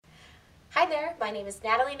Hi there, my name is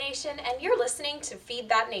Natalie Nation, and you're listening to Feed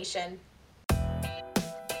That Nation.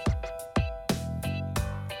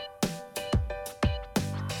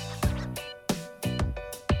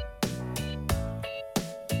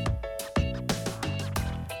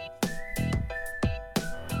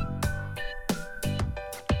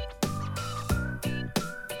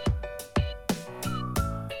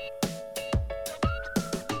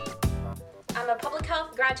 I'm a public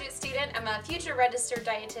health graduate student, I'm a future registered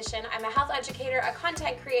dietitian, I'm a health educator, a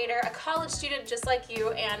content creator, a college student just like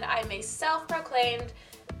you, and I'm a self-proclaimed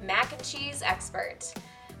mac and cheese expert.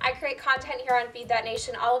 I create content here on Feed That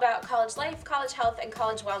Nation all about college life, college health, and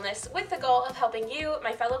college wellness with the goal of helping you,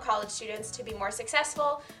 my fellow college students, to be more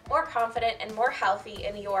successful, more confident, and more healthy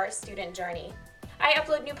in your student journey. I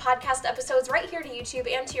upload new podcast episodes right here to YouTube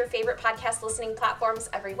and to your favorite podcast listening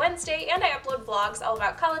platforms every Wednesday, and I upload vlogs all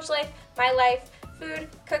about college life, my life, food,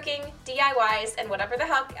 cooking, DIYs, and whatever the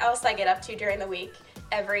heck else I get up to during the week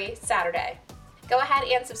every Saturday. Go ahead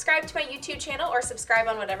and subscribe to my YouTube channel or subscribe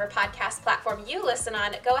on whatever podcast platform you listen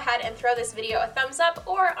on. Go ahead and throw this video a thumbs up,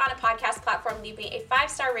 or on a podcast platform, leave me a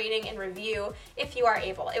 5-star rating and review if you are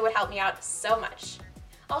able. It would help me out so much.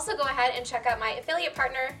 Also, go ahead and check out my affiliate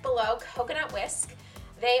partner below, Coconut Whisk.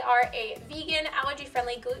 They are a vegan,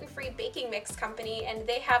 allergy-friendly, gluten-free baking mix company, and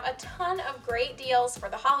they have a ton of great deals for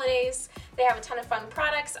the holidays. They have a ton of fun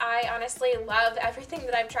products. I honestly love everything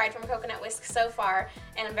that I've tried from Coconut Whisk so far,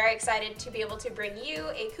 and I'm very excited to be able to bring you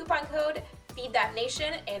a coupon code, Feed That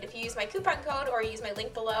Nation, and if you use my coupon code or use my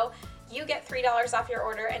link below, you get $3 off your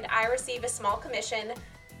order, and I receive a small commission.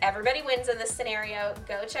 Everybody wins in this scenario.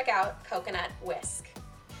 Go check out Coconut Whisk.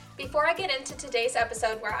 Before I get into today's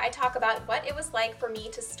episode, where I talk about what it was like for me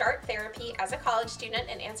to start therapy as a college student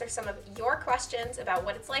and answer some of your questions about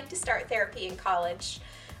what it's like to start therapy in college,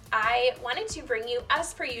 I wanted to bring you,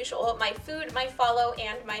 as per usual, my food, my follow,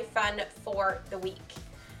 and my fun for the week.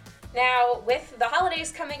 Now, with the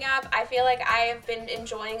holidays coming up, I feel like I have been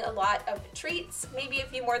enjoying a lot of treats, maybe a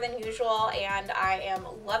few more than usual, and I am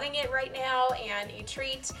loving it right now. And a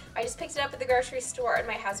treat, I just picked it up at the grocery store, and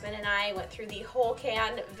my husband and I went through the whole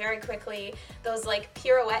can very quickly. Those like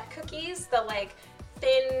pirouette cookies, the like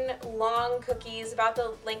thin, long cookies about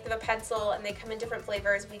the length of a pencil, and they come in different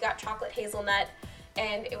flavors. We got chocolate hazelnut,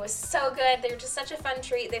 and it was so good. They're just such a fun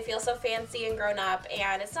treat. They feel so fancy and grown up,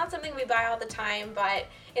 and it's not something we buy all the time, but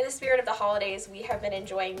in the spirit of the holidays, we have been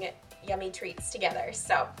enjoying yummy treats together.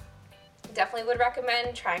 So definitely would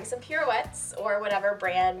recommend trying some pirouettes or whatever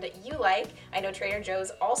brand you like. I know Trader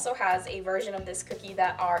Joe's also has a version of this cookie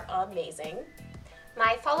that are amazing.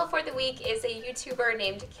 My follow for the week is a YouTuber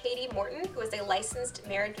named Katie Morton, who is a licensed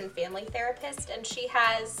marriage and family therapist, and she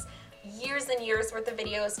has years and years worth of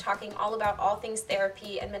videos talking all about all things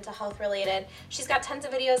therapy and mental health related. She's got tons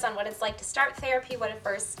of videos on what it's like to start therapy, what a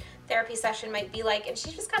first therapy session might be like, and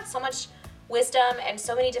she's just got so much wisdom and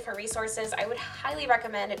so many different resources. I would highly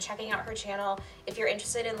recommend checking out her channel if you're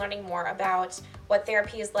interested in learning more about what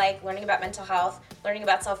therapy is like, learning about mental health, learning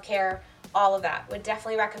about self-care, all of that. Would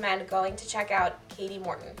definitely recommend going to check out Katie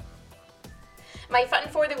Morton. My fun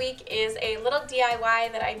for the week is a little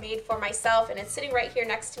DIY that I made for myself, and it's sitting right here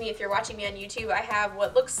next to me. If you're watching me on YouTube, I have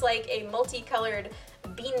what looks like a multicolored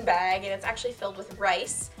bean bag, and it's actually filled with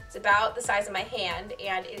rice. It's about the size of my hand,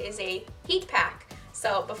 and it is a heat pack.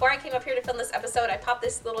 So before I came up here to film this episode, I popped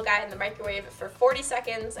this little guy in the microwave for 40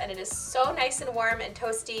 seconds, and it is so nice and warm and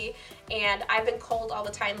toasty, and I've been cold all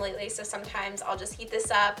the time lately, so sometimes I'll just heat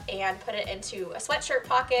this up and put it into a sweatshirt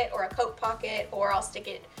pocket or a coat pocket, or I'll stick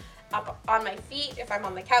it up on my feet if I'm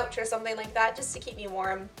on the couch or something like that, just to keep me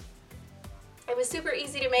warm. It was super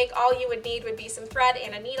easy to make. All you would need would be some thread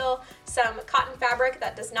and a needle, some cotton fabric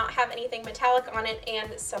that does not have anything metallic on it,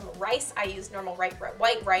 and some rice. I used normal white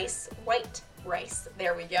rice,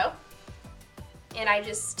 there we go. And I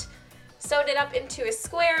just sewed it up into a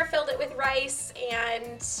square, filled it with rice,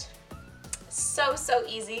 and so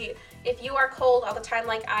easy. If you are cold all the time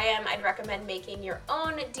like I am, I'd recommend making your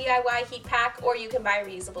own DIY heat pack, or you can buy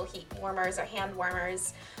reusable heat warmers or hand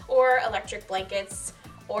warmers or electric blankets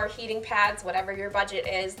or heating pads, whatever your budget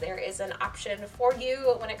is. There is an option for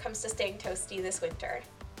you when it comes to staying toasty this winter.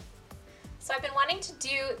 So I've been wanting to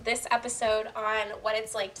do this episode on what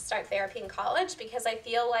it's like to start therapy in college, because I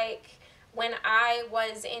feel like when I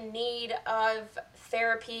was in need of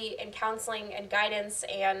therapy and counseling and guidance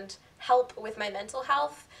and help with my mental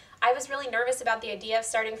health, I was really nervous about the idea of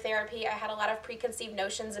starting therapy. I had a lot of preconceived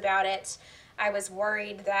notions about it. I was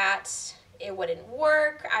worried that it wouldn't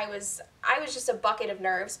work. I was just a bucket of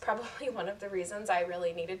nerves, probably one of the reasons I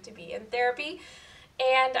really needed to be in therapy.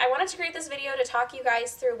 And I wanted to create this video to talk you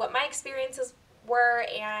guys through what my experiences were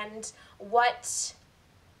and what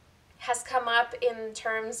has come up in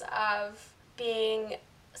terms of being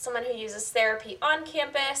someone who uses therapy on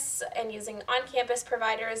campus and using on-campus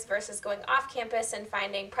providers versus going off campus and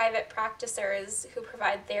finding private practitioners who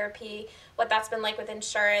provide therapy, what that's been like with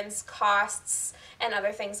insurance, costs, and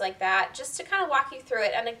other things like that, just to kind of walk you through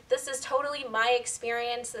it. And this is totally my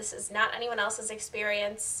experience. This is not anyone else's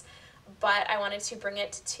experience, but I wanted to bring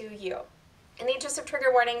it to you. In the interest of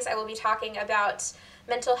trigger warnings, I will be talking about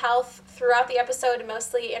mental health throughout the episode,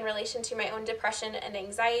 mostly in relation to my own depression and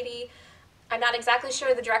anxiety. I'm not exactly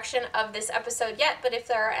sure the direction of this episode yet, but if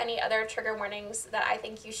there are any other trigger warnings that I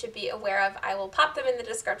think you should be aware of, I will pop them in the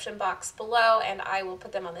description box below, and I will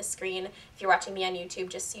put them on the screen if you're watching me on YouTube,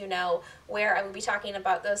 just so you know where I will be talking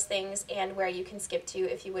about those things and where you can skip to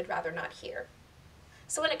if you would rather not hear.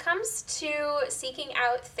 So when it comes to seeking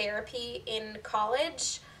out therapy in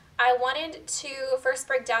college, I wanted to first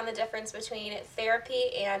break down the difference between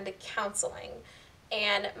therapy and counseling.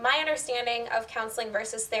 And my understanding of counseling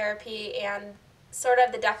versus therapy and sort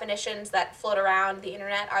of the definitions that float around the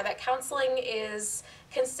internet are that counseling is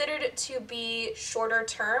considered to be shorter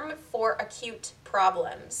term for acute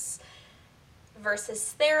problems,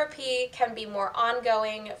 versus therapy can be more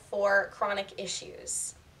ongoing for chronic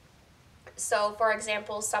issues. So, for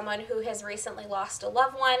example, someone who has recently lost a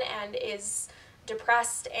loved one and is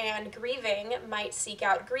depressed and grieving might seek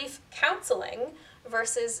out grief counseling,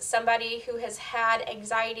 versus somebody who has had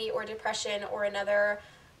anxiety or depression or another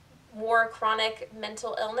more chronic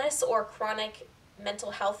mental illness or chronic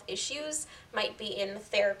mental health issues might be in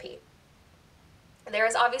therapy. There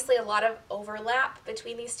is obviously a lot of overlap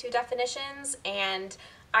between these two definitions, and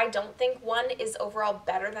I don't think one is overall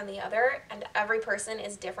better than the other, and every person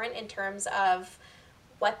is different in terms of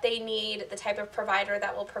what they need, the type of provider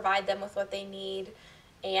that will provide them with what they need,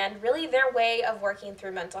 and really their way of working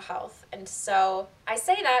through mental health. And so I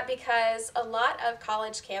say that because a lot of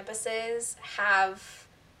college campuses have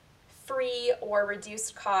free or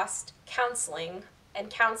reduced cost counseling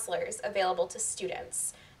and counselors available to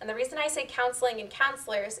students. And the reason I say counseling and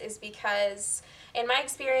counselors is because in my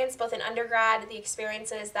experience, both in undergrad, the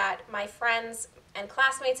experiences that my friends and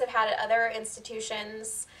classmates have had at other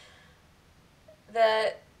institutions,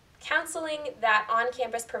 the counseling that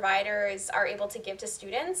on-campus providers are able to give to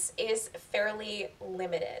students is fairly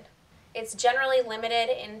limited. It's generally limited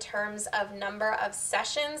in terms of number of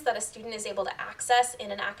sessions that a student is able to access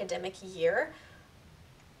in an academic year.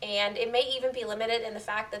 And it may even be limited in the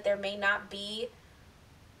fact that there may not be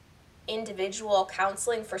individual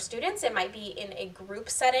counseling for students. It might be in a group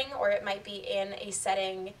setting, or it might be in a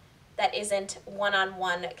setting that isn't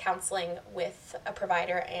one-on-one counseling with a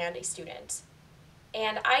provider and a student.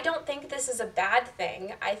 And I don't think this is a bad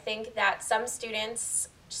thing. I think that some students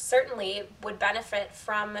certainly would benefit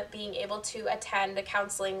from being able to attend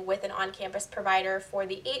counseling with an on-campus provider for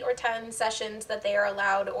the 8 or 10 sessions that they are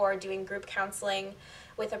allowed, or doing group counseling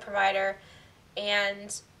with a provider.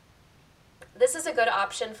 And this is a good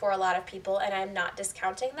option for a lot of people, and I'm not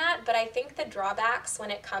discounting that, but I think the drawbacks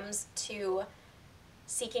when it comes to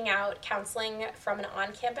seeking out counseling from an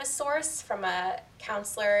on-campus source, from a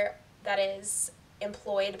counselor that is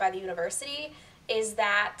employed by the university, is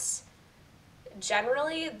that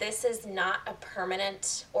generally this is not a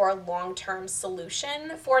permanent or long-term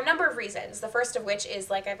solution for a number of reasons. The first of which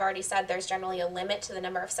is, like I've already said, there's generally a limit to the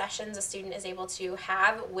number of sessions a student is able to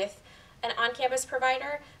have with an on-campus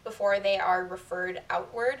provider before they are referred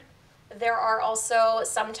outward. There are also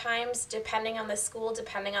sometimes, depending on the school,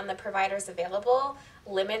 depending on the providers available,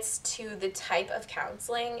 limits to the type of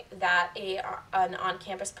counseling that an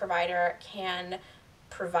on-campus provider can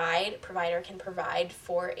provide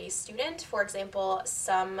for a student. For example,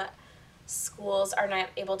 some schools are not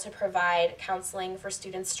able to provide counseling for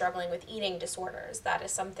students struggling with eating disorders. That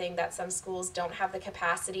is something that some schools don't have the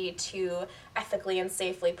capacity to ethically and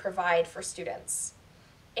safely provide for students.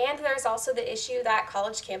 And there's also the issue that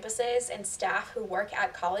college campuses and staff who work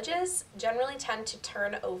at colleges generally tend to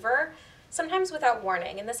turn over, sometimes without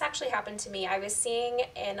warning. And this actually happened to me. I was seeing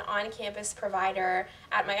an on-campus provider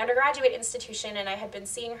at my undergraduate institution, and I had been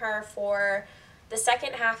seeing her for the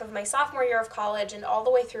second half of my sophomore year of college and all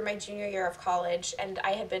the way through my junior year of college. And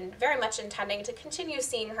I had been very much intending to continue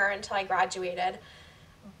seeing her until I graduated.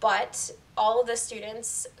 But all of the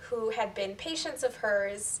students who had been patients of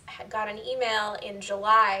hers had got an email in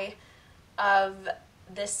July of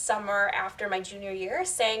this summer after my junior year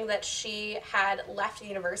saying that she had left the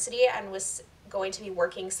university and was going to be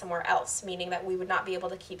working somewhere else, meaning that we would not be able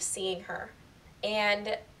to keep seeing her.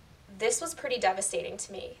 And this was pretty devastating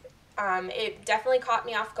to me. It definitely caught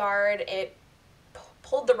me off guard. It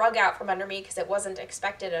pulled the rug out from under me because it wasn't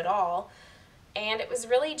expected at all. And it was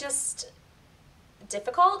really just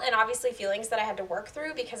difficult, and obviously feelings that I had to work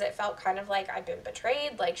through because it felt kind of like I'd been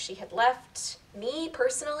betrayed, like she had left me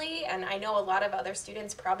personally, and I know a lot of other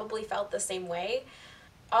students probably felt the same way.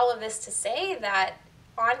 All of this to say that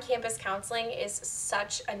on-campus counseling is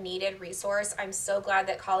such a needed resource. I'm so glad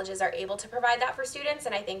that colleges are able to provide that for students,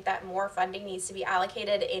 and I think that more funding needs to be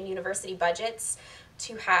allocated in university budgets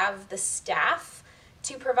to have the staff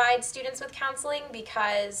to provide students with counseling,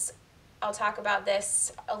 because I'll talk about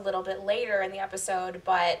this a little bit later in the episode,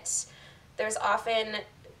 but there's often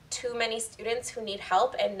too many students who need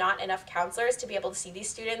help and not enough counselors to be able to see these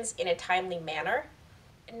students in a timely manner.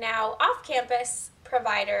 Now, off-campus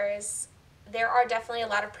providers, there are definitely a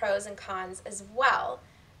lot of pros and cons as well.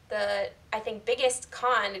 I think, biggest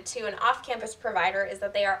con to an off-campus provider is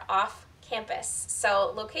that they are off campus.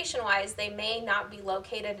 So location-wise, they may not be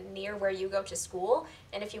located near where you go to school,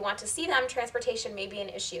 and if you want to see them, transportation may be an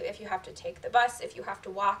issue. If you have to take the bus, if you have to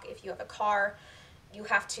walk, if you have a car, you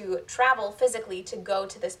have to travel physically to go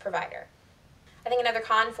to this provider. I think another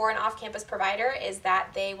con for an off-campus provider is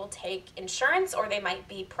that they will take insurance, or they might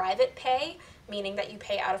be private pay, meaning that you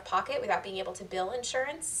pay out of pocket without being able to bill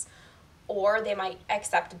insurance, or they might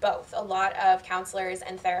accept both. A lot of counselors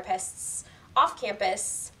and therapists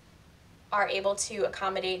off-campus are able to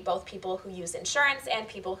accommodate both people who use insurance and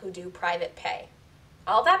people who do private pay.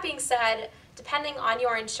 All that being said, depending on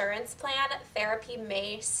your insurance plan, therapy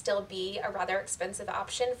may still be a rather expensive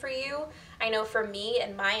option for you. I know for me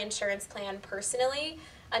and my insurance plan personally,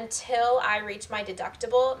 until I reach my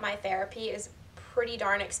deductible, my therapy is pretty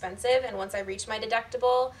darn expensive, and once I reach my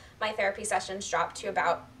deductible, my therapy sessions drop to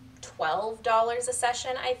about $12 a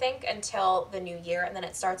session, I think, until the new year, and then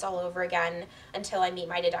it starts all over again until I meet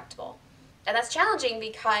my deductible. And that's challenging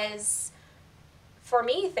because for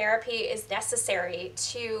me, therapy is necessary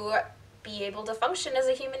to be able to function as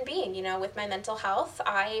a human being. You know, with my mental health,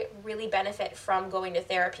 I really benefit from going to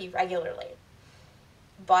therapy regularly.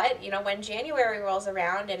 But, you know, when January rolls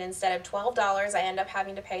around and instead of $12, I end up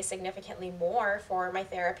having to pay significantly more for my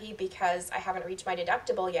therapy because I haven't reached my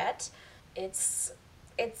deductible yet, it's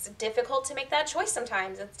difficult to make that choice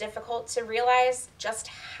sometimes. It's difficult to realize just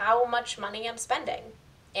how much money I'm spending.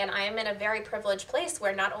 And I am in a very privileged place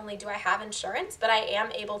where not only do I have insurance, but I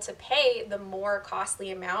am able to pay the more costly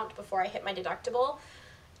amount before I hit my deductible.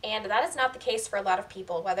 And that is not the case for a lot of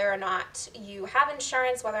people, whether or not you have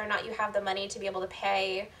insurance, whether or not you have the money to be able to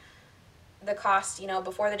pay the cost, you know,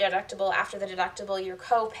 before the deductible, after the deductible, your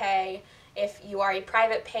copay. If you are a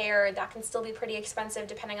private payer, that can still be pretty expensive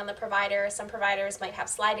depending on the provider. Some providers might have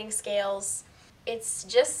sliding scales. It's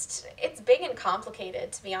big and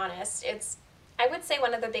complicated, to be honest. I would say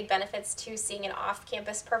one of the big benefits to seeing an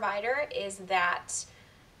off-campus provider is that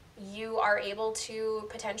you are able to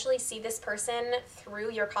potentially see this person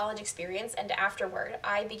through your college experience and afterward.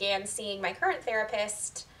 I began seeing my current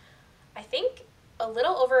therapist, I think, a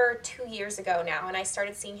little over 2 years ago now, and I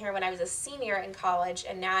started seeing her when I was a senior in college,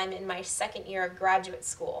 and now I'm in my second year of graduate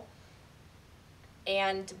school.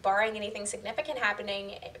 And barring anything significant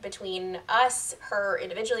happening between us, her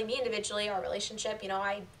individually, me individually, our relationship, you know,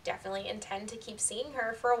 I definitely intend to keep seeing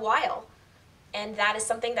her for a while. And that is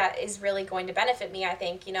something that is really going to benefit me, I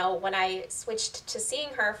think. You know, when I switched to seeing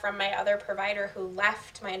her from my other provider who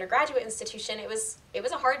left my undergraduate institution, it was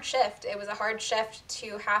a hard shift. It was a hard shift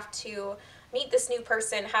to have to meet this new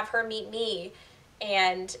person, have her meet me,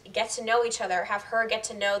 and get to know each other, have her get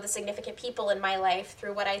to know the significant people in my life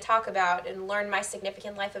through what I talk about, and learn my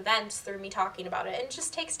significant life events through me talking about it. And it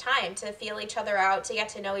just takes time to feel each other out, to get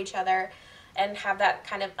to know each other, and have that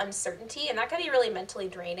kind of uncertainty, and that can be really mentally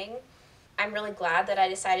draining. I'm really glad that I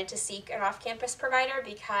decided to seek an off-campus provider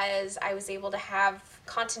because I was able to have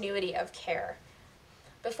continuity of care.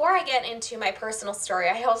 Before I get into my personal story,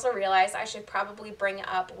 I also realized I should probably bring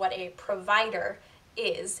up what a provider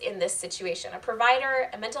is in this situation. A provider,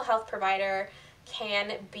 a mental health provider,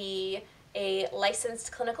 can be a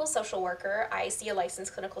licensed clinical social worker. I see a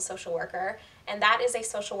licensed clinical social worker, and that is a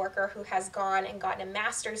social worker who has gone and gotten a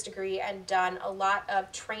master's degree and done a lot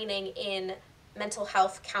of training in mental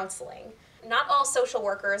health counseling. Not all social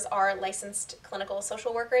workers are licensed clinical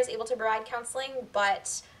social workers able to provide counseling,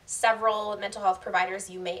 but several mental health providers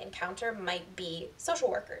you may encounter might be social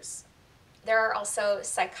workers. There are also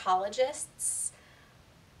psychologists,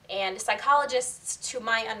 and psychologists, to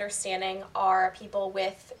my understanding, are people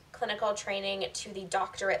with clinical training to the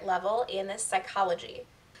doctorate level in psychology.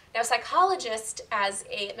 Now, psychologist as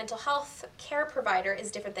a mental health care provider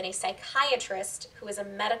is different than a psychiatrist, who is a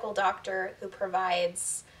medical doctor who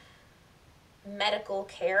provides medical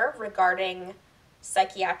care regarding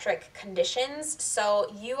psychiatric conditions.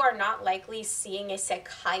 So you are not likely seeing a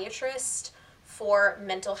psychiatrist for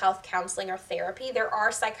mental health counseling or therapy. There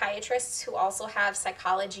are psychiatrists who also have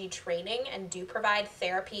psychology training and do provide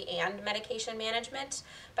therapy and medication management,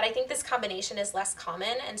 but I think this combination is less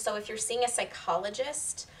common. And so if you're seeing a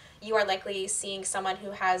psychologist, you are likely seeing someone who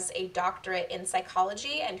has a doctorate in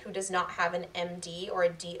psychology and who does not have an MD or a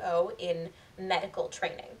DO in medical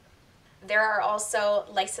training. There are also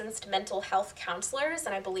licensed mental health counselors,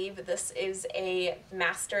 and I believe this is a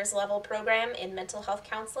master's level program in mental health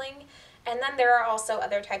counseling. And then there are also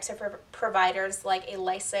other types of providers like a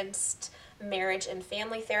licensed marriage and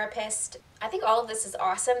family therapist. I think all of this is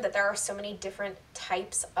awesome that there are so many different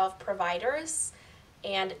types of providers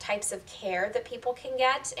and types of care that people can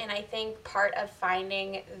get. And I think part of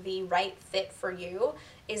finding the right fit for you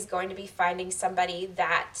is going to be finding somebody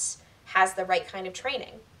that has the right kind of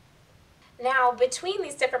training. Now, between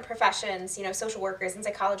these different professions, social workers and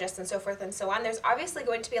psychologists and so forth and so on, there's obviously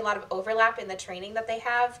going to be a lot of overlap in the training that they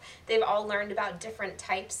have. They've all learned about different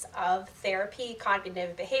types of therapy,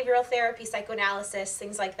 cognitive behavioral therapy, psychoanalysis,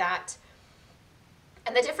 things like that.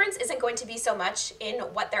 And the difference isn't going to be so much in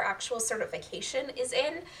what their actual certification is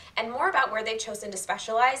in, and more about where they've chosen to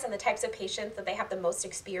specialize and the types of patients that they have the most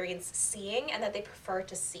experience seeing and that they prefer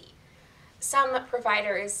to see. Some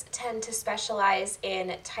providers tend to specialize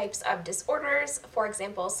in types of disorders. For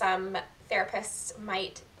example, some therapists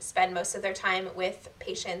might spend most of their time with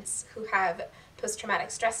patients who have post-traumatic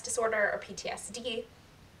stress disorder or PTSD.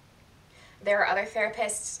 There are other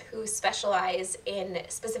therapists who specialize in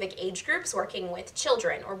specific age groups, working with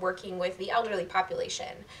children or working with the elderly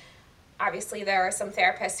population. Obviously, there are some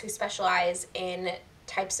therapists who specialize in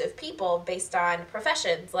types of people based on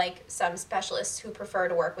professions, like some specialists who prefer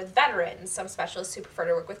to work with veterans, some specialists who prefer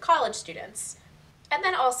to work with college students. And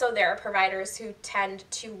then also there are providers who tend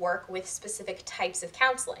to work with specific types of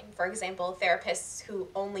counseling. For example, therapists who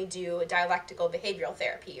only do dialectical behavioral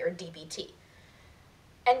therapy or DBT.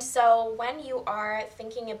 And so when you are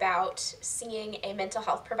thinking about seeing a mental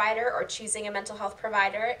health provider or choosing a mental health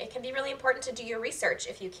provider, it can be really important to do your research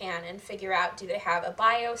if you can and figure out, do they have a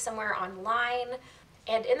bio somewhere online?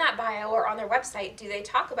 And in that bio or on their website, do they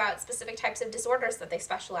talk about specific types of disorders that they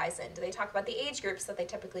specialize in? Do they talk about the age groups that they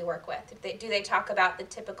typically work with? Do they talk about the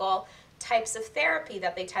typical types of therapy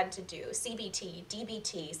that they tend to do? CBT,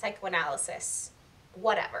 DBT, psychoanalysis,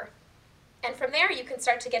 whatever. And from there, you can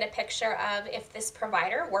start to get a picture of if this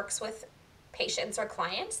provider works with patients or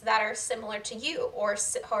clients that are similar to you or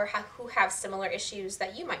who have similar issues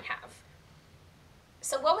that you might have.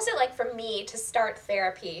 So what was it like for me to start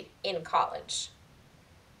therapy in college?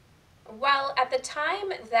 Well, at the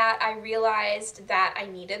time that I realized that I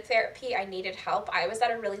needed therapy, I needed help, I was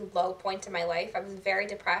at a really low point in my life. I was very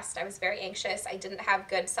depressed. I was very anxious. I didn't have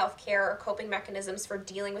good self-care or coping mechanisms for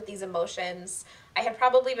dealing with these emotions. I had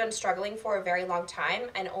probably been struggling for a very long time,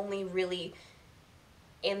 and only really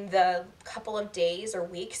in the couple of days or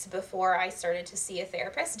weeks before I started to see a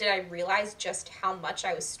therapist did I realize just how much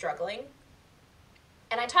I was struggling.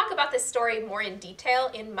 And I talk about this story more in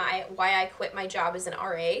detail in my Why I Quit My Job as an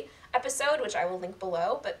RA episode, which I will link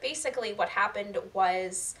below. But basically what happened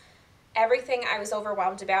was everything I was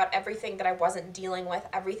overwhelmed about, everything that I wasn't dealing with,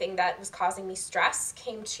 everything that was causing me stress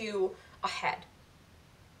came to a head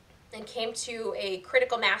and came to a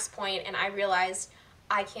critical mass point, and I realized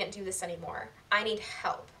I can't do this anymore. I need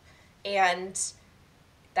help. And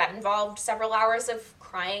that involved several hours of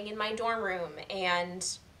crying in my dorm room and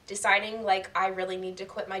deciding I really need to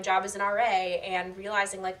quit my job as an RA and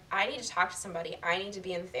realizing I need to talk to somebody. I need to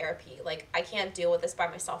be in therapy. I can't deal with this by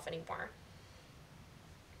myself anymore.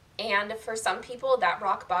 And for some people, that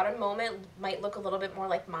rock bottom moment might look a little bit more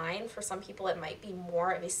like mine. For some people, it might be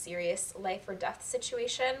more of a serious life or death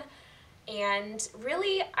situation. And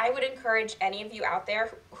really, I would encourage any of you out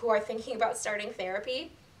there who are thinking about starting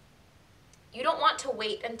therapy, you don't want to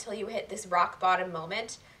wait until you hit this rock bottom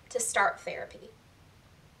moment to start therapy.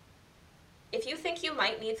 If you think you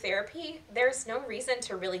might need therapy, there's no reason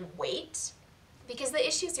to really wait, because the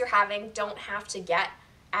issues you're having don't have to get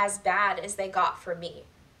as bad as they got for me.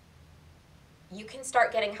 You can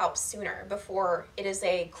start getting help sooner before it is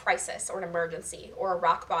a crisis or an emergency or a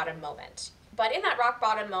rock bottom moment. But in that rock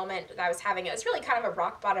bottom moment that I was having, it was really kind of a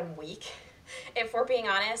rock bottom week. If we're being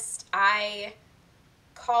honest, I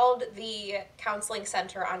called the counseling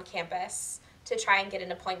center on campus to try and get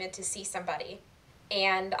an appointment to see somebody.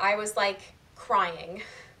 And I was crying.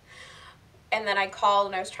 And then I called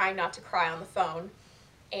and I was trying not to cry on the phone.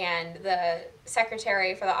 And the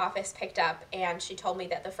secretary for the office picked up and she told me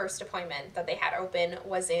that the first appointment that they had open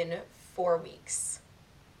was in 4 weeks.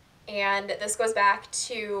 And this goes back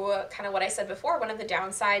to kind of what I said before, one of the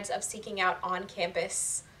downsides of seeking out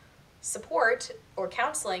on-campus support or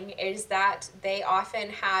counseling is that they often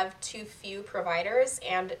have too few providers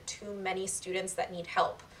and too many students that need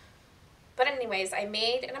help. But anyways, I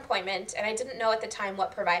made an appointment, and I didn't know at the time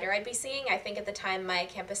what provider I'd be seeing. I think at the time my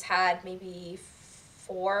campus had maybe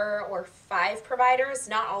 4 or 5 providers.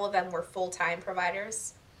 Not all of them were full-time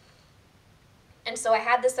providers. And so I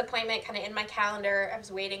had this appointment kind of in my calendar. I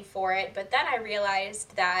was waiting for it, but then I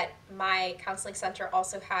realized that my counseling center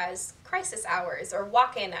also has crisis hours or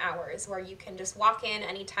walk-in hours where you can just walk in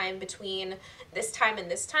anytime between this time and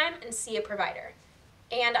this time and see a provider.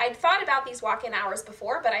 And I'd thought about these walk-in hours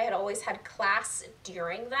before, but I had always had class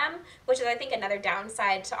during them, which is, I think, another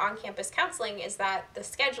downside to on-campus counseling is that the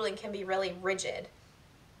scheduling can be really rigid.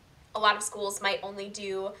 A lot of schools might only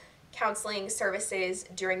do counseling services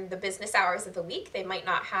during the business hours of the week. They might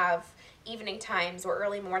not have evening times or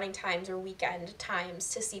early morning times or weekend times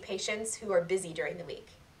to see patients who are busy during the week.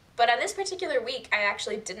 But on this particular week, I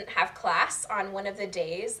actually didn't have class on one of the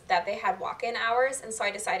days that they had walk-in hours, and so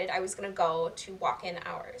I decided I was going to go to walk-in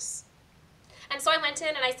hours. And so I went in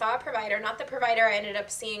and I saw a provider, not the provider I ended up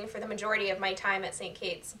seeing for the majority of my time at St.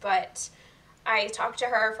 Kate's, but I talked to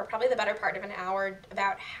her for probably the better part of an hour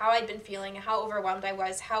about how I'd been feeling, how overwhelmed I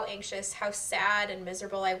was, how anxious, how sad and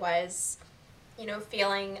miserable I was,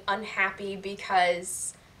 feeling unhappy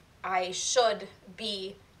because I should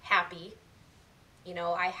be happy.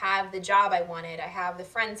 I have the job I wanted, I have the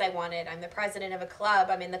friends I wanted, I'm the president of a club,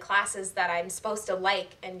 I'm in the classes that I'm supposed to like,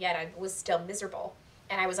 and yet I was still miserable.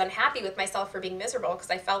 And I was unhappy with myself for being miserable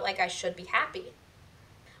because I felt like I should be happy.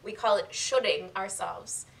 We call it shoulding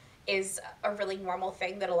ourselves. Is a really normal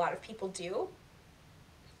thing that a lot of people do.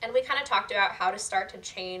 And we kind of talked about how to start to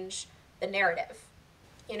change the narrative.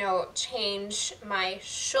 Change my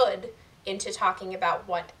should into talking about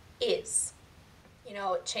what is.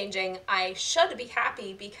 Changing I should be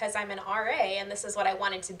happy because I'm an RA and this is what I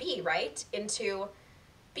wanted to be, right? Into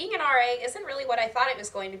being an RA isn't really what I thought it was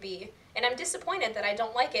going to be, and I'm disappointed that I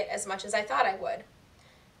don't like it as much as I thought I would.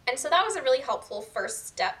 And so that was a really helpful first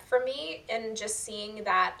step for me in just seeing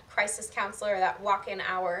that crisis counselor, that walk-in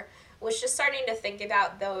hour, was just starting to think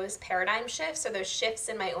about those paradigm shifts or those shifts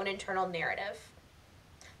in my own internal narrative.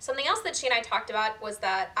 Something else that she and I talked about was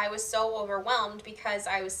that I was so overwhelmed because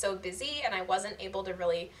I was so busy and I wasn't able to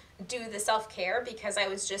really do the self-care because I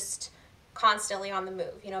was just constantly on the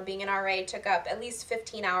move. Being an RA took up at least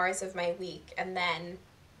 15 hours of my week, and then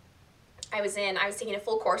I was taking a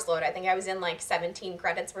full course load. I think I was in like 17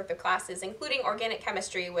 credits worth of classes, including organic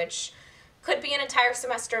chemistry, which could be an entire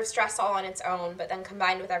semester of stress all on its own, but then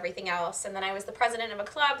combined with everything else. And then I was the president of a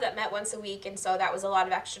club that met once a week, and so that was a lot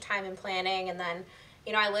of extra time in planning. And then,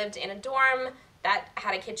 I lived in a dorm that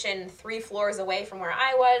had a kitchen 3 floors away from where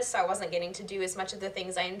I was, so I wasn't getting to do as much of the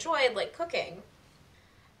things I enjoyed, like cooking.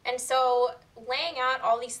 And so laying out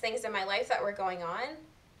all these things in my life that were going on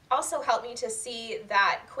also helped me to see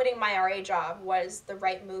that quitting my RA job was the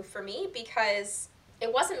right move for me because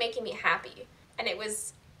it wasn't making me happy, and it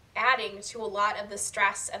was adding to a lot of the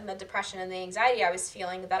stress and the depression and the anxiety I was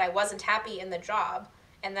feeling that I wasn't happy in the job,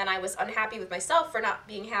 and then I was unhappy with myself for not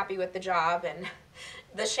being happy with the job and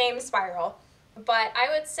the shame spiral. But I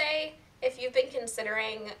would say if you've been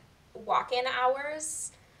considering walk-in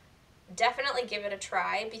hours, definitely give it a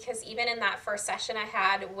try, because even in that first session I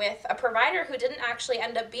had with a provider who didn't actually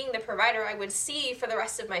end up being the provider I would see for the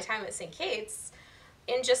rest of my time at St. Kate's,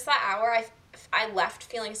 in just that hour I left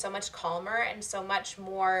feeling so much calmer and so much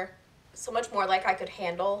more like I could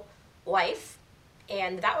handle life,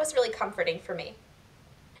 and that was really comforting for me.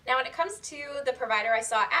 Now when it comes to the provider I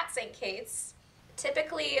saw at St. Kate's,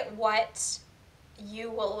 typically what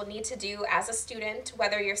you will need to do as a student,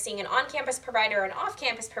 whether you're seeing an on-campus provider or an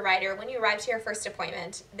off-campus provider, when you arrive to your first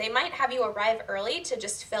appointment, they might have you arrive early to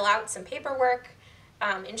just fill out some paperwork,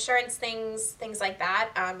 insurance things like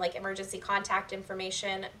that, like emergency contact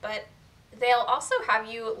information, but they'll also have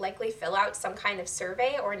you likely fill out some kind of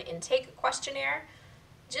survey or an intake questionnaire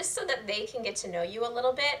just so that they can get to know you a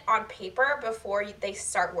little bit on paper before they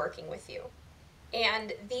start working with you.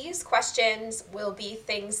 And these questions will be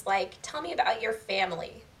things like, tell me about your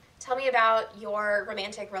family. Tell me about your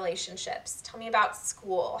romantic relationships. Tell me about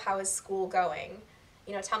school. How is school going?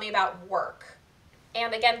 Tell me about work.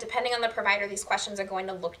 And again, depending on the provider, these questions are going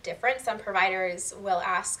to look different. Some providers will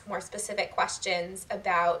ask more specific questions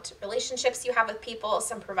about relationships you have with people.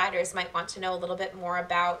 Some providers might want to know a little bit more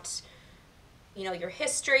about your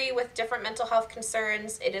history with different mental health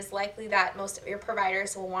concerns. It is likely that most of your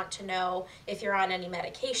providers will want to know if you're on any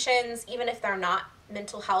medications, even if they're not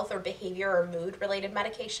mental health or behavior or mood related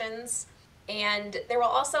medications. And there will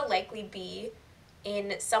also likely be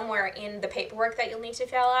in somewhere in the paperwork that you'll need to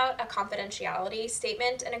fill out a confidentiality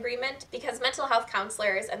statement and agreement, because mental health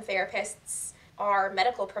counselors and therapists are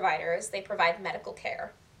medical providers. They provide medical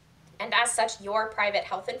care. And as such, your private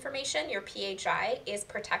health information, your PHI, is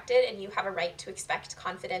protected and you have a right to expect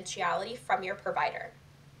confidentiality from your provider.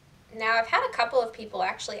 Now, I've had a couple of people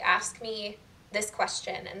actually ask me this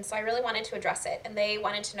question, and so I really wanted to address it. And they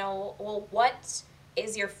wanted to know, well, what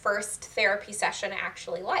is your first therapy session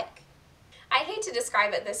actually like? I hate to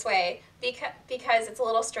describe it this way because it's a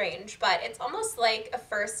little strange, but it's almost like a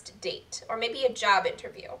first date or maybe a job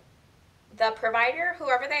interview. The provider,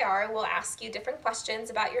 whoever they are, will ask you different questions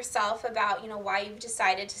about yourself, about, why you've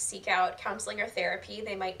decided to seek out counseling or therapy.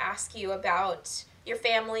 They might ask you about your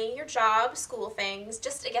family, your job, school things,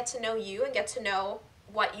 just to get to know you and get to know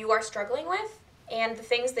what you are struggling with and the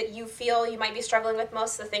things that you feel you might be struggling with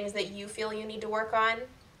most, the things that you feel you need to work on.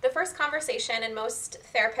 The first conversation, and most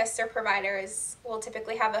therapists or providers will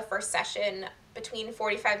typically have a first session between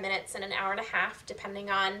 45 minutes and an hour and a half, depending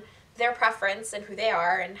on their preference and who they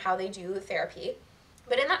are and how they do therapy.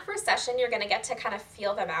 But in that first session, you're going to get to kind of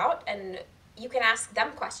feel them out, and you can ask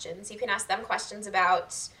them questions. You can ask them questions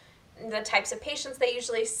about the types of patients they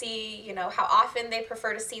usually see, how often they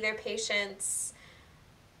prefer to see their patients,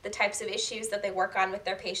 the types of issues that they work on with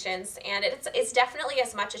their patients, and it's definitely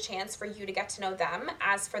as much a chance for you to get to know them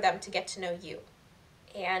as for them to get to know you.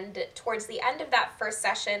 And towards the end of that first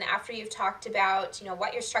session, after you've talked about,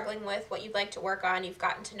 what you're struggling with, what you'd like to work on, you've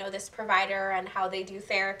gotten to know this provider and how they do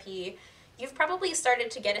therapy, you've probably started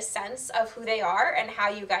to get a sense of who they are and how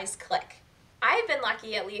you guys click. I've been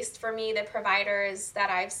lucky, at least for me, the providers that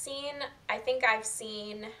I've seen, I think I've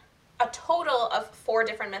seen a total of 4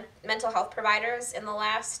 different mental health providers in the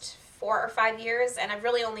last 4 or 5 years, and I've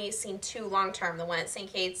really only seen 2 long-term, the one at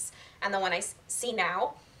St. Kate's and the one I see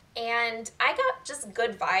now. And I got just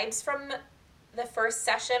good vibes from the first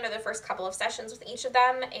session or the first couple of sessions with each of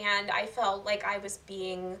them, and I felt like I was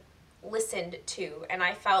being listened to, and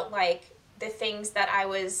I felt like the things that I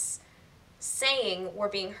was saying were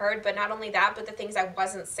being heard, but not only that, but the things I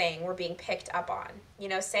wasn't saying were being picked up on.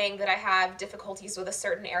 Saying that I have difficulties with a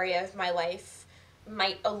certain area of my life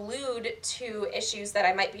might allude to issues that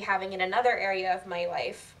I might be having in another area of my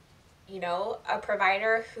life. A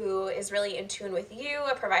provider who is really in tune with you,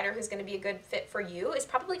 a provider who's going to be a good fit for you, is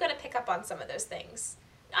probably going to pick up on some of those things.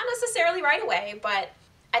 Not necessarily right away, but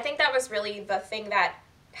I think that was really the thing that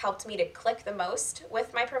helped me to click the most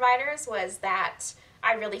with my providers, was that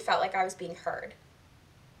I really felt like I was being heard.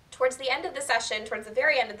 Towards the end of the session, towards the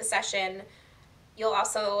very end of the session, you'll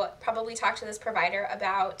also probably talk to this provider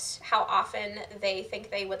about how often they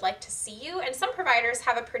think they would like to see you. And some providers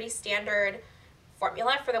have a pretty standard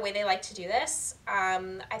formula for the way they like to do this.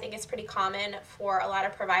 I think it's pretty common for a lot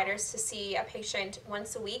of providers to see a patient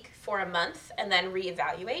once a week for a month and then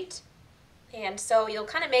reevaluate. And so you'll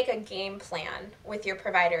kind of make a game plan with your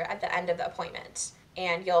provider at the end of the appointment,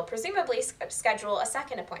 and you'll presumably schedule a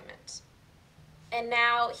second appointment. And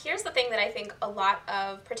now here's the thing that I think a lot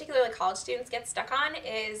of particularly college students get stuck on,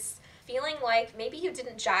 is feeling like maybe you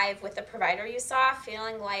didn't jive with the provider you saw,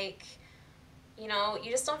 feeling like,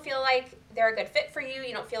 you just don't feel like they're a good fit for you,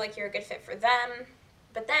 you don't feel like you're a good fit for them.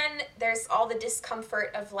 But then there's all the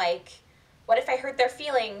discomfort of like, what if I hurt their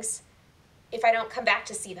feelings if I don't come back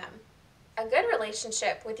to see them? A good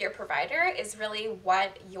relationship with your provider is really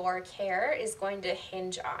what your care is going to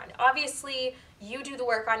hinge on. Obviously, you do the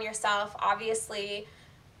work on yourself. Obviously,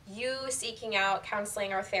 you seeking out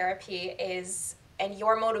counseling or therapy and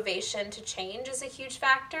your motivation to change is a huge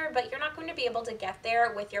factor, but you're not going to be able to get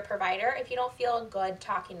there with your provider if you don't feel good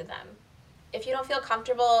talking to them. If you don't feel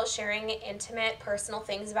comfortable sharing intimate, personal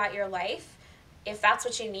things about your life, if that's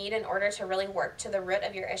what you need in order to really work to the root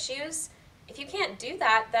of your issues, if you can't do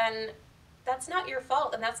that, then that's not your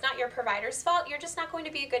fault, and that's not your provider's fault. You're just not going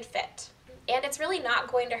to be a good fit. And it's really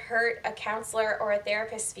not going to hurt a counselor or a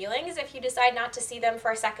therapist's feelings if you decide not to see them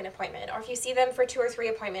for a second appointment, or if you see them for 2 or 3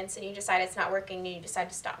 appointments and you decide it's not working and you decide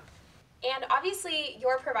to stop. And obviously,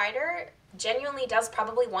 your provider genuinely does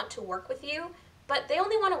probably want to work with you, but they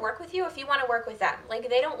only want to work with you if you want to work with them. Like,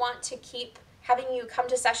 they don't want to keep having you come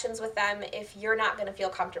to sessions with them if you're not going to feel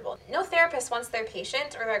comfortable. No therapist wants their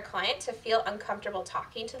patient or their client to feel uncomfortable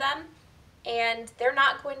talking to them. And they're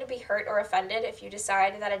not going to be hurt or offended if you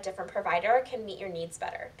decide that a different provider can meet your needs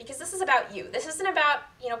better. Because this is about you. This isn't about,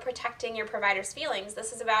 protecting your provider's feelings.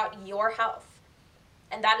 This is about your health.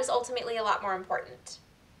 And that is ultimately a lot more important.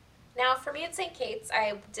 Now, for me at St. Kate's,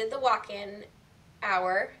 I did the walk-in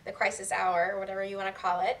hour, the crisis hour, whatever you want to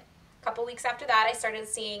call it. A couple weeks after that, I started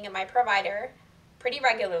seeing my provider pretty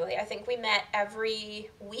regularly. I think we met every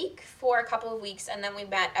week for a couple of weeks, and then we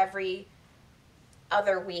met every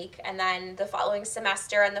other week. And then the following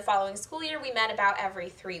semester and the following school year, we met about every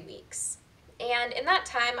 3 weeks. And in that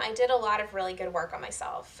time, I did a lot of really good work on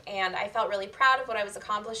myself, and I felt really proud of what I was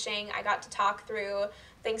accomplishing. I got to talk through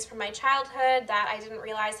things from my childhood that I didn't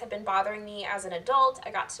realize had been bothering me as an adult.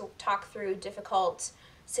 I got to talk through difficult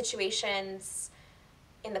situations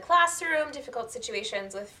in the classroom, difficult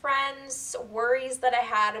situations with friends, worries that I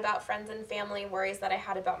had about friends and family, worries that I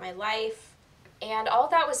had about my life. And all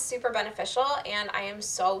of that was super beneficial, and I am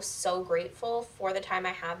so, so grateful for the time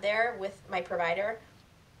I had there with my provider.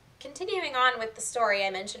 Continuing on with the story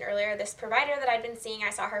I mentioned earlier, this provider that I'd been seeing,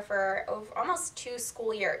 I saw her for almost 2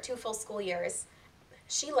 full school years.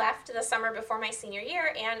 She left the summer before my senior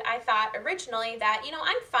year, and I thought originally that,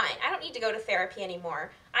 I'm fine. I don't need to go to therapy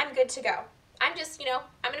anymore. I'm good to go. I'm just,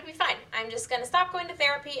 I'm going to be fine. I'm just going to stop going to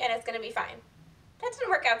therapy, and it's going to be fine. That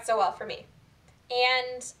didn't work out so well for me.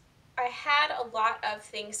 And I had a lot of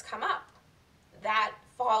things come up that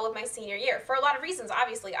fall of my senior year for a lot of reasons.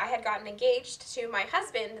 Obviously, I had gotten engaged to my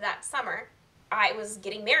husband that summer. I was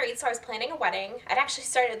getting married, so I was planning a wedding. I'd actually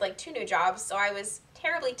started 2 new jobs, so I was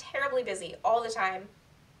terribly, terribly busy all the time.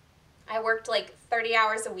 I worked 30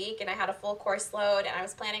 hours a week, and I had a full course load, and I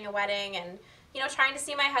was planning a wedding and, trying to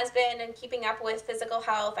see my husband and keeping up with physical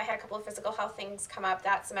health. I had a couple of physical health things come up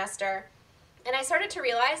that semester. And I started to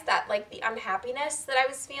realize that the unhappiness that I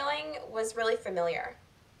was feeling was really familiar.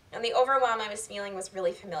 And the overwhelm I was feeling was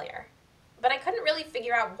really familiar. But I couldn't really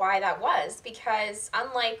figure out why that was, because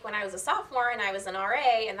unlike when I was a sophomore and I was an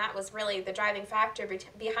RA, and that was really the driving factor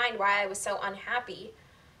behind why I was so unhappy,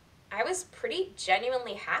 I was pretty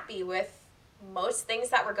genuinely happy with most things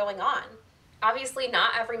that were going on. Obviously,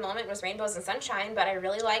 not every moment was rainbows and sunshine, but I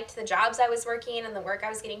really liked the jobs I was working and the work I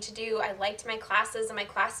was getting to do. I liked my classes and my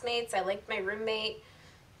classmates. I liked my roommate.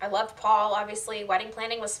 I loved Paul, obviously. Wedding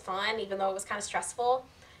planning was fun, even though it was kind of stressful.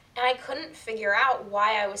 And I couldn't figure out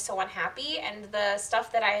why I was so unhappy, and the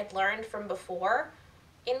stuff that I had learned from before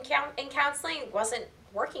in counseling wasn't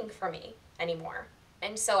working for me anymore.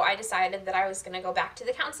 And so I decided that I was going to go back to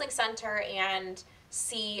the counseling center and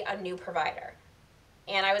see a new provider.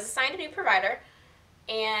 And I was assigned a new provider,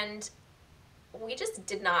 and we just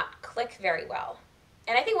did not click very well.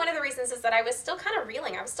 And I think one of the reasons is that I was still kind of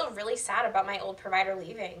reeling. I was still really sad about my old provider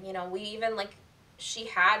leaving. We even she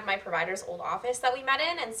had my provider's old office that we met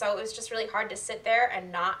in, and so it was just really hard to sit there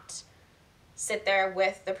and not sit there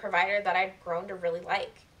with the provider that I'd grown to really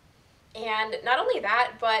like. And not only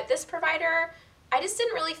that, but this provider, I just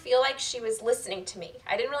didn't really feel like she was listening to me.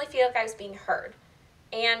 I didn't really feel like I was being heard.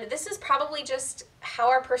 And this is probably just how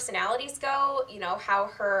our personalities go, how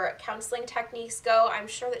her counseling techniques go. I'm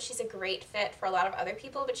sure that she's a great fit for a lot of other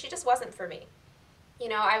people, but she just wasn't for me.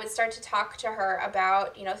 I would start to talk to her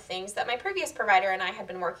about, things that my previous provider and I had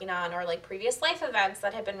been working on, or previous life events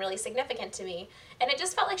that had been really significant to me. And it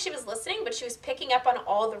just felt like she was listening, but she was picking up on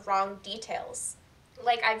all the wrong details.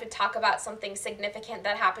 I would talk about something significant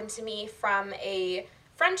that happened to me from a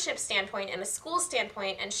friendship standpoint and a school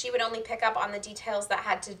standpoint, and she would only pick up on the details that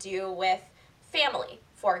had to do with family,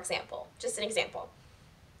 for example. Just an example.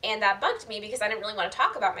 And that bugged me because I didn't really want to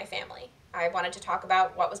talk about my family. I wanted to talk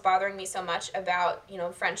about what was bothering me so much about,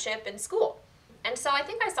 friendship and school. And so I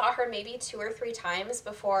think I saw her maybe 2 or 3 times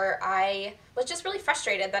before I was just really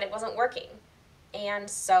frustrated that it wasn't working. And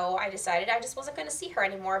so I decided I just wasn't going to see her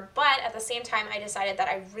anymore. But at the same time, I decided that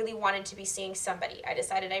I really wanted to be seeing somebody. I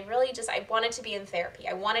decided I wanted to be in therapy.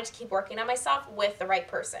 I wanted to keep working on myself with the right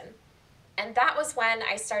person. And that was when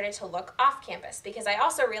I started to look off campus, because I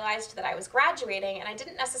also realized that I was graduating and I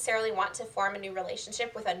didn't necessarily want to form a new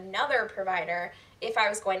relationship with another provider if I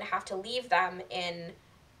was going to have to leave them in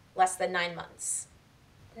less than 9 months.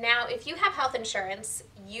 Now, if you have health insurance,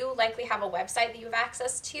 you likely have a website that you have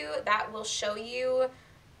access to that will show you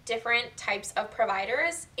different types of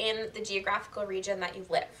providers in the geographical region that you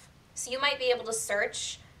live. So you might be able to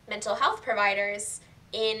search mental health providers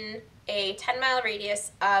in a 10-mile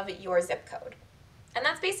radius of your zip code. And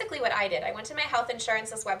that's basically what I did. I went to my health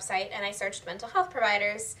insurance's website and I searched mental health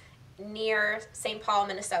providers near St. Paul,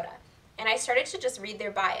 Minnesota. And I started to just read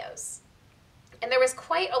their bios. And there was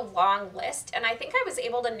quite a long list, and I think I was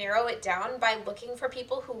able to narrow it down by looking for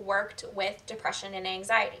people who worked with depression and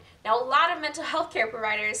anxiety. Now, a lot of mental health care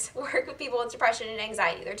providers work with people with depression and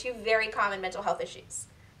anxiety. They're 2 very common mental health issues.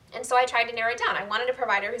 And so I tried to narrow it down. I wanted a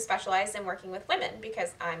provider who specialized in working with women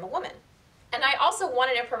because I'm a woman. And I also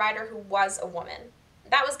wanted a provider who was a woman.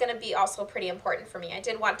 That was going to be also pretty important for me. I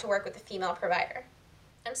did want to work with a female provider.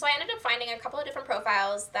 And so I ended up finding a couple of different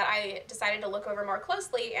profiles that I decided to look over more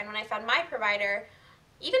closely. And when I found my provider,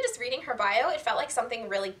 even just reading her bio, it felt like something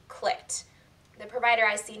really clicked. The provider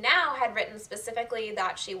I see now had written specifically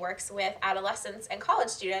that she works with adolescents and college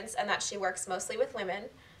students, and that she works mostly with women,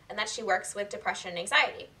 and that she works with depression and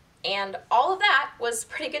anxiety. And all of that was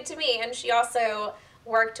pretty good to me, and she also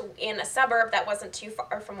worked in a suburb that wasn't too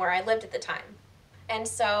far from where I lived at the time. And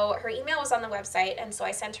so her email was on the website, and so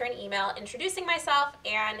I sent her an email introducing myself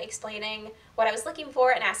and explaining what I was looking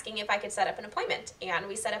for and asking if I could set up an appointment, and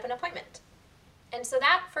we set up an appointment. And so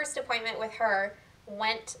that first appointment with her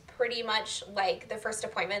went pretty much like the first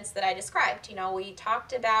appointments that I described. We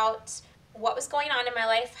talked about what was going on in my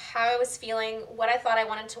life, how I was feeling, what I thought I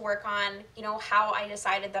wanted to work on, how I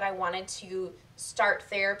decided that I wanted to start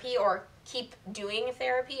therapy or keep doing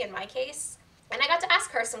therapy in my case. And I got to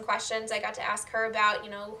ask her some questions. I got to ask her about,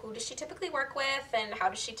 who does she typically work with and how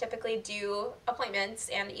does she typically do appointments.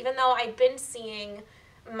 And even though I'd been seeing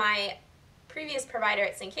my previous provider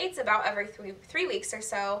at St. Kate's about every three weeks or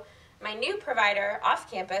so, my new provider off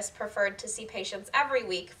campus preferred to see patients every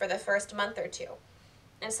week for the first month or two.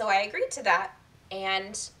 And so I agreed to that,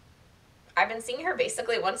 and I've been seeing her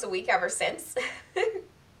basically once a week ever since.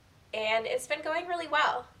 And it's been going really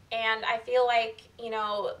well. And I feel like,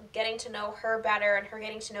 getting to know her better and her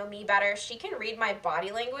getting to know me better, she can read my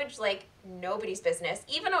body language like nobody's business.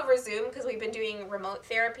 Even over Zoom, because we've been doing remote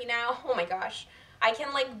therapy now. Oh my gosh. I can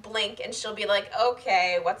blink and she'll be like,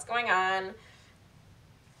 okay, what's going on?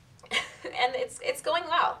 And it's going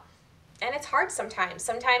well. And it's hard sometimes.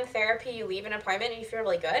 Sometimes therapy, you leave an appointment and you feel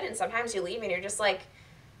really good, and sometimes you leave and you're just like,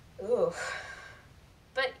 ooh.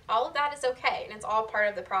 But all of that is okay, and it's all part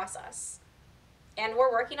of the process. And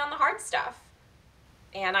we're working on the hard stuff.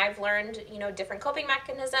 And I've learned, different coping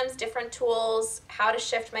mechanisms, different tools, how to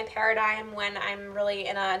shift my paradigm when I'm really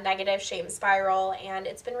in a negative shame spiral, and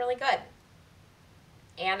it's been really good.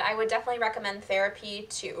 And I would definitely recommend therapy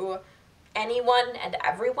to anyone and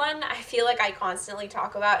everyone. I feel like I constantly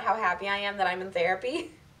talk about how happy I am that I'm in therapy.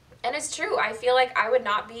 And it's true. I feel like I would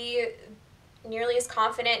not be nearly as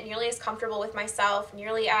confident, nearly as comfortable with myself,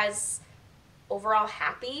 nearly as overall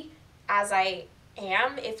happy as I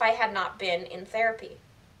am if I had not been in therapy.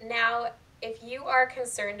 Now, if you are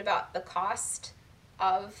concerned about the cost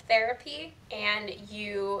of therapy and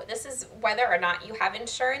this is whether or not you have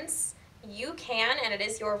insurance, you can, and it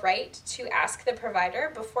is your right to ask the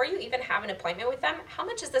provider before you even have an appointment with them, how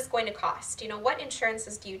much is this going to cost? What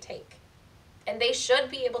insurances do you take? And they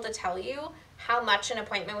should be able to tell you how much an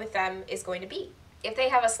appointment with them is going to be. If they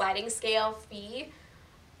have a sliding scale fee,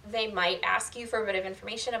 they might ask you for a bit of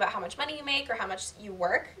information about how much money you make or how much you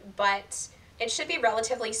work, but it should be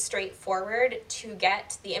relatively straightforward to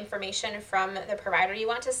get the information from the provider you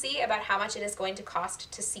want to see about how much it is going to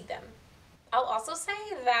cost to see them. I'll also say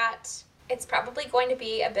that it's probably going to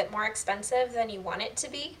be a bit more expensive than you want it to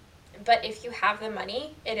be, but if you have the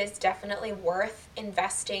money, it is definitely worth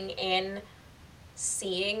investing in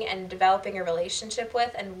seeing and developing a relationship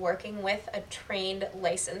with and working with a trained,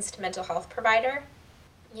 licensed mental health provider.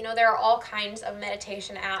 There are all kinds of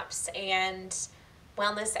meditation apps and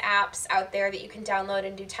wellness apps out there that you can download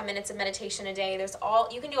and do 10 minutes of meditation a day.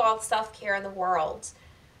 You can do all the self-care in the world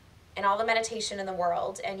and all the meditation in the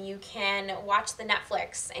world, and you can watch the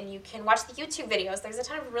Netflix and you can watch the YouTube videos. There's a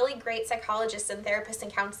ton of really great psychologists and therapists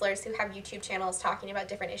and counselors who have YouTube channels talking about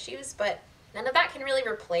different issues, but none of that can really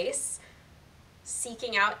replace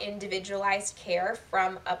seeking out individualized care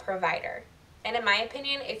from a provider. And in my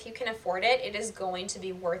opinion, if you can afford it, it is going to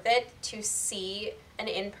be worth it to see an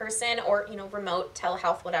in-person or, remote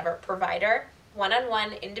telehealth, whatever, provider,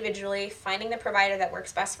 one-on-one, individually, finding the provider that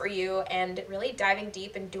works best for you and really diving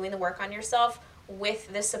deep and doing the work on yourself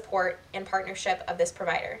with the support and partnership of this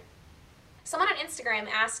provider. Someone on Instagram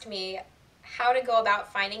asked me how to go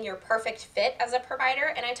about finding your perfect fit as a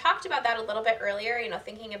provider, and I talked about that a little bit earlier,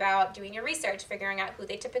 thinking about doing your research, figuring out who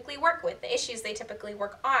they typically work with, the issues they typically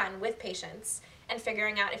work on with patients, and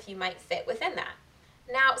figuring out if you might fit within that.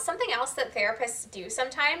 Now, something else that therapists do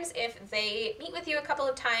sometimes, if they meet with you a couple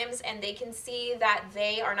of times and they can see that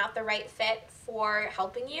they are not the right fit for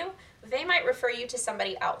helping you, they might refer you to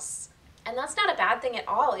somebody else. And that's not a bad thing at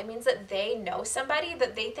all. It means that they know somebody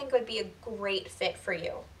that they think would be a great fit for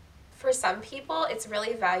you. For some people, it's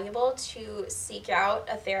really valuable to seek out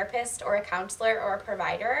a therapist or a counselor or a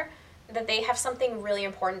provider that they have something really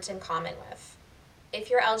important in common with. If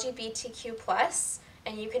you're LGBTQ+,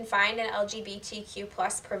 and you can find an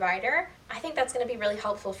LGBTQ+ provider, I think that's going to be really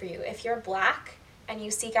helpful for you. If you're Black and you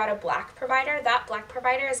seek out a Black provider, that Black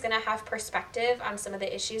provider is going to have perspective on some of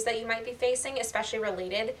the issues that you might be facing, especially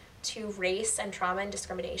related to race and trauma and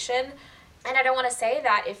discrimination. And I don't want to say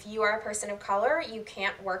that if you are a person of color, you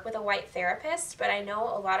can't work with a white therapist, but I know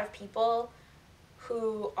a lot of people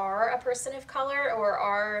who are a person of color or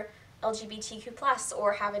are LGBTQ plus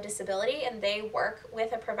or have a disability and they work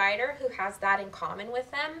with a provider who has that in common with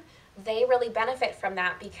them, they really benefit from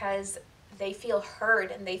that because they feel heard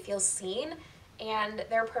and they feel seen, and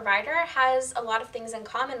their provider has a lot of things in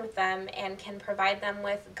common with them and can provide them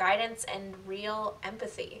with guidance and real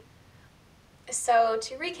empathy. So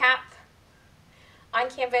to recap,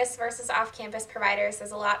 on-campus versus off-campus providers,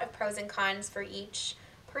 there's a lot of pros and cons for each.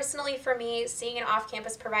 Personally, for me, seeing an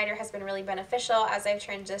off-campus provider has been really beneficial as I've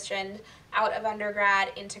transitioned out of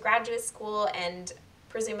undergrad into graduate school and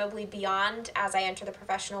presumably beyond as I enter the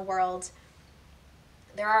professional world.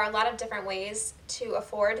 There are a lot of different ways to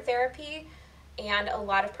afford therapy, and a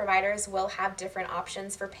lot of providers will have different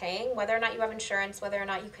options for paying, whether or not you have insurance, whether or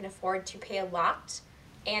not you can afford to pay a lot.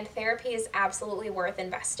 And therapy is absolutely worth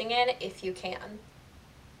investing in if you can.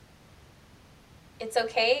 It's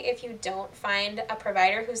okay if you don't find a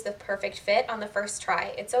provider who's the perfect fit on the first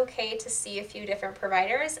try. It's okay to see a few different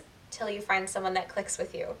providers till you find someone that clicks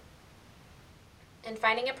with you. And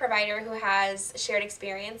finding a provider who has shared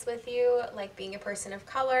experience with you, like being a person of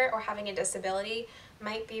color or having a disability,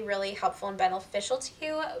 might be really helpful and beneficial to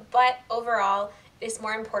you, but overall, it's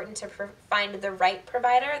more important to find the right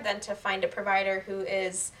provider than to find a provider who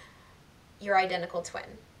is your identical twin.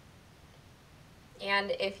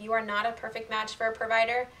 And if you are not a perfect match for a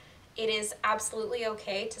provider, it is absolutely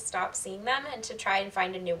okay to stop seeing them and to try and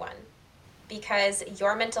find a new one, because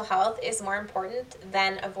your mental health is more important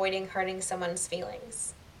than avoiding hurting someone's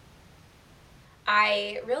feelings.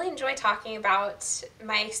 I really enjoy talking about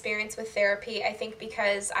my experience with therapy, I think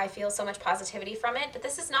because I feel so much positivity from it, but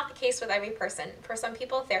this is not the case with every person. For some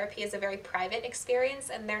people, therapy is a very private experience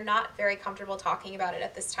and they're not very comfortable talking about it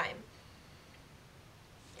at this time.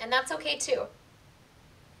 And that's okay too.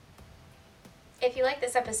 If you like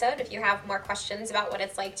this episode, if you have more questions about what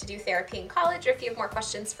it's like to do therapy in college, or if you have more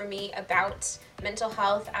questions for me about mental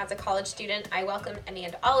health as a college student, I welcome any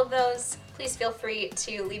and all of those. Please feel free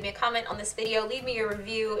to leave me a comment on this video, leave me a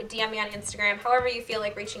review, DM me on Instagram, however you feel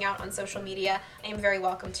like reaching out on social media. I am very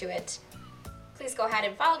welcome to it. Please go ahead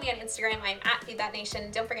and follow me on Instagram. I'm at Feed That Nation.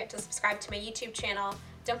 Don't forget to subscribe to my YouTube channel.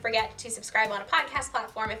 Don't forget to subscribe on a podcast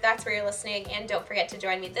platform if that's where you're listening, and don't forget to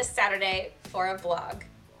join me this Saturday for a vlog.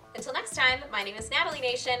 Until next time, my name is Natalie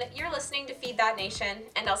Nation, you're listening to Feed That Nation,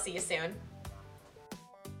 and I'll see you soon.